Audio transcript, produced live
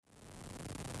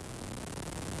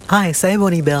Hai, saya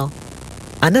Bonnie Bell.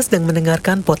 Anda sedang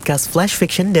mendengarkan podcast Flash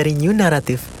Fiction dari New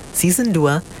Narrative, Season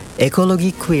 2,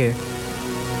 Ekologi Queer.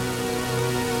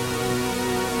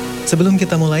 Sebelum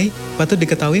kita mulai, patut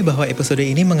diketahui bahwa episode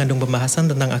ini mengandung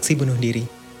pembahasan tentang aksi bunuh diri.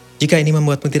 Jika ini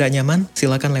membuatmu tidak nyaman,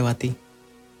 silakan lewati.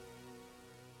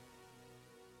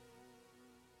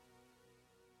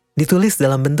 Ditulis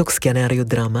dalam bentuk skenario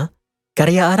drama,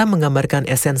 karya Ara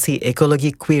menggambarkan esensi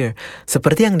ekologi queer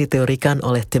seperti yang diteorikan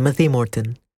oleh Timothy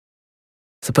Morton.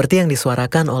 Seperti yang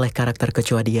disuarakan oleh karakter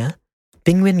kecoa dia,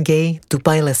 penguin gay,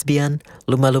 tupai lesbian,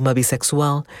 lumba-lumba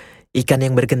biseksual, ikan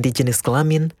yang berganti jenis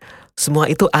kelamin, semua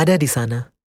itu ada di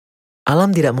sana. Alam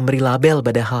tidak memberi label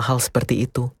pada hal-hal seperti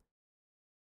itu.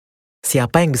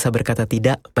 Siapa yang bisa berkata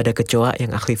tidak pada kecoa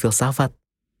yang ahli filsafat?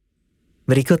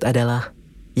 Berikut adalah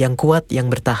Yang Kuat yang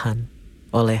Bertahan,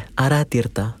 oleh Ara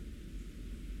Tirta.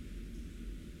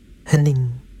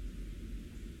 Hening.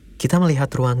 Kita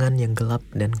melihat ruangan yang gelap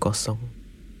dan kosong.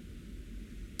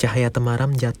 Cahaya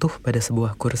temaram jatuh pada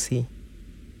sebuah kursi.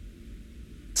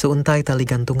 Seuntai tali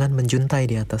gantungan menjuntai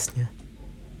di atasnya.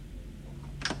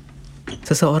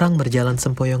 Seseorang berjalan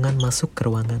sempoyongan masuk ke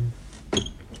ruangan.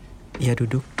 Ia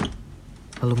duduk,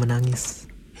 lalu menangis.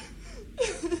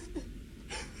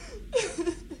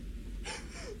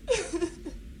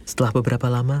 Setelah beberapa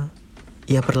lama,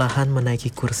 ia perlahan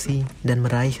menaiki kursi dan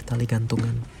meraih tali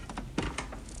gantungan.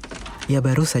 Ia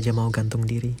baru saja mau gantung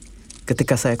diri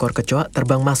ketika seekor kecoa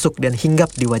terbang masuk dan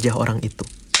hinggap di wajah orang itu.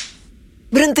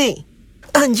 Berhenti!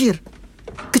 Anjir!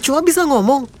 Kecoa bisa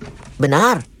ngomong?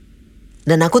 Benar.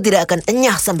 Dan aku tidak akan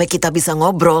enyah sampai kita bisa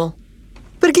ngobrol.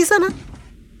 Pergi sana.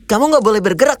 Kamu gak boleh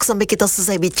bergerak sampai kita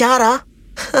selesai bicara.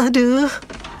 Aduh,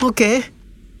 oke.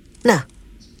 Nah,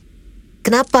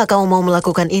 kenapa kamu mau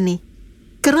melakukan ini?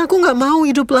 Karena aku gak mau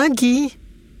hidup lagi.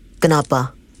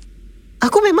 Kenapa?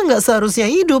 Aku memang gak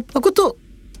seharusnya hidup. Aku tuh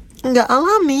gak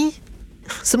alami.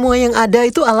 Semua yang ada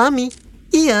itu alami.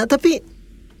 Iya, tapi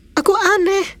aku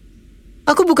aneh.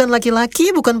 Aku bukan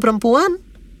laki-laki, bukan perempuan.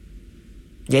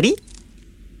 Jadi,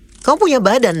 kamu punya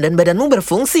badan dan badanmu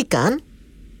berfungsi kan?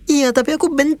 Iya, tapi aku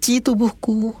benci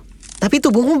tubuhku. Tapi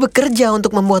tubuhmu bekerja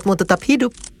untuk membuatmu tetap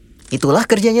hidup. Itulah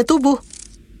kerjanya tubuh.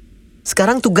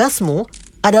 Sekarang tugasmu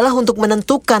adalah untuk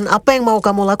menentukan apa yang mau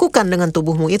kamu lakukan dengan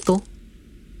tubuhmu itu.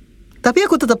 Tapi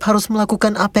aku tetap harus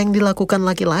melakukan apa yang dilakukan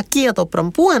laki-laki atau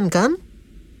perempuan, kan?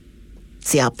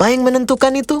 Siapa yang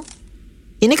menentukan itu?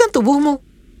 Ini kan tubuhmu.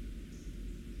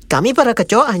 Kami para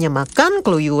kecoa hanya makan,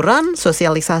 keluyuran,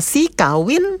 sosialisasi,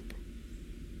 kawin.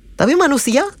 Tapi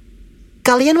manusia,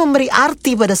 kalian memberi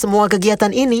arti pada semua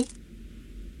kegiatan ini.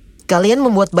 Kalian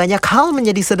membuat banyak hal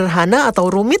menjadi sederhana atau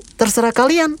rumit, terserah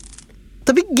kalian.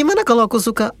 Tapi gimana kalau aku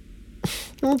suka?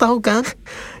 Kamu tahu kan?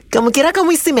 Kamu kira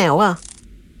kamu istimewa?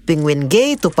 Penguin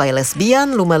gay, tupai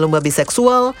lesbian, lumba-lumba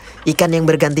biseksual, ikan yang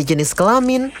berganti jenis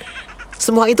kelamin.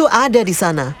 Semua itu ada di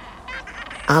sana.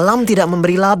 Alam tidak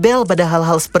memberi label pada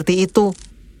hal-hal seperti itu.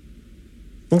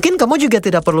 Mungkin kamu juga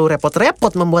tidak perlu repot-repot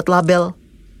membuat label.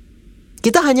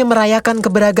 Kita hanya merayakan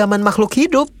keberagaman makhluk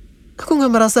hidup. Aku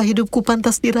gak merasa hidupku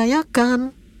pantas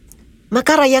dirayakan.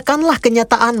 Maka rayakanlah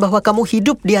kenyataan bahwa kamu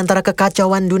hidup di antara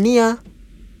kekacauan dunia.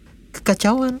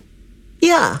 Kekacauan?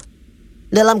 Ya.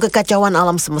 Dalam kekacauan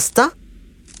alam semesta,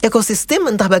 ekosistem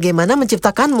entah bagaimana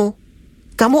menciptakanmu.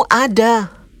 Kamu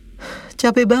ada.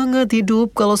 Capek banget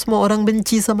hidup kalau semua orang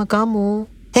benci sama kamu.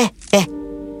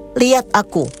 Lihat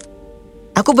aku.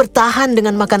 Aku bertahan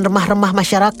dengan makan remah-remah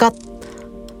masyarakat.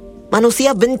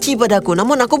 Manusia benci padaku,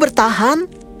 namun aku bertahan.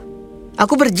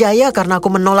 Aku berjaya karena aku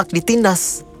menolak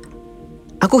ditindas.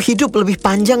 Aku hidup lebih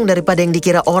panjang daripada yang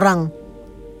dikira orang.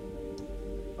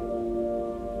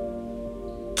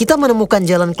 Kita menemukan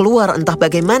jalan keluar entah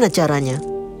bagaimana caranya.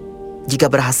 Jika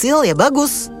berhasil, ya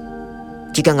bagus.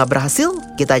 Jika nggak berhasil,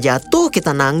 kita jatuh,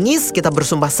 kita nangis, kita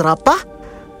bersumpah serapah.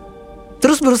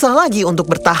 Terus berusaha lagi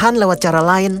untuk bertahan lewat cara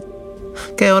lain.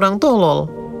 Kayak orang tolol.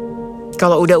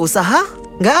 Kalau udah usaha,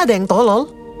 nggak ada yang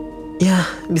tolol. Ya,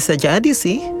 bisa jadi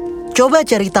sih. Coba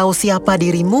cari tahu siapa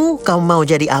dirimu, kamu mau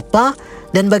jadi apa,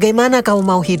 dan bagaimana kamu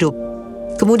mau hidup.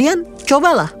 Kemudian,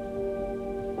 cobalah.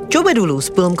 Coba dulu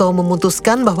sebelum kamu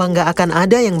memutuskan bahwa nggak akan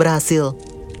ada yang berhasil.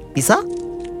 Bisa?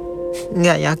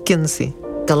 Nggak yakin sih.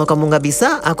 Kalau kamu nggak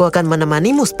bisa, aku akan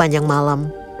menemanimu sepanjang malam.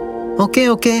 Oke,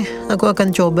 aku akan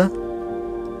coba.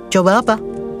 Coba apa?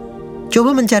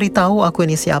 Coba mencari tahu aku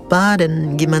ini siapa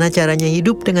dan gimana caranya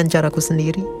hidup dengan caraku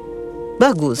sendiri.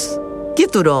 Bagus,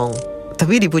 gitu dong.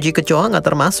 Tapi dipuji kecoa nggak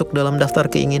termasuk dalam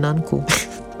daftar keinginanku.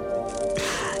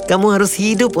 Kamu harus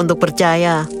hidup untuk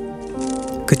percaya.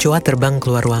 Kecoa terbang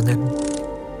keluar ruangan.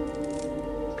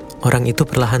 Orang itu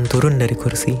perlahan turun dari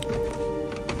kursi.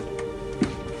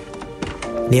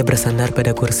 Dia bersandar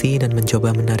pada kursi dan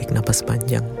mencoba menarik napas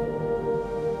panjang.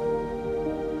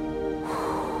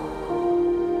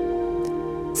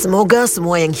 Semoga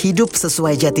semua yang hidup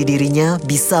sesuai jati dirinya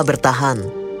bisa bertahan.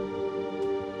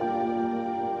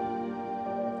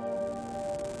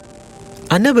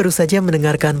 Anda baru saja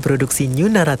mendengarkan produksi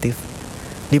New Naratif.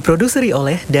 Diproduseri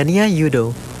oleh Dania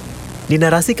Yudo.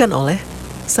 Dinarasikan oleh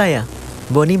saya,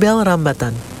 Bonibel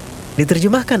Rambatan.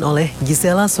 Diterjemahkan oleh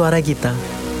Gisela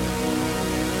Suaragita.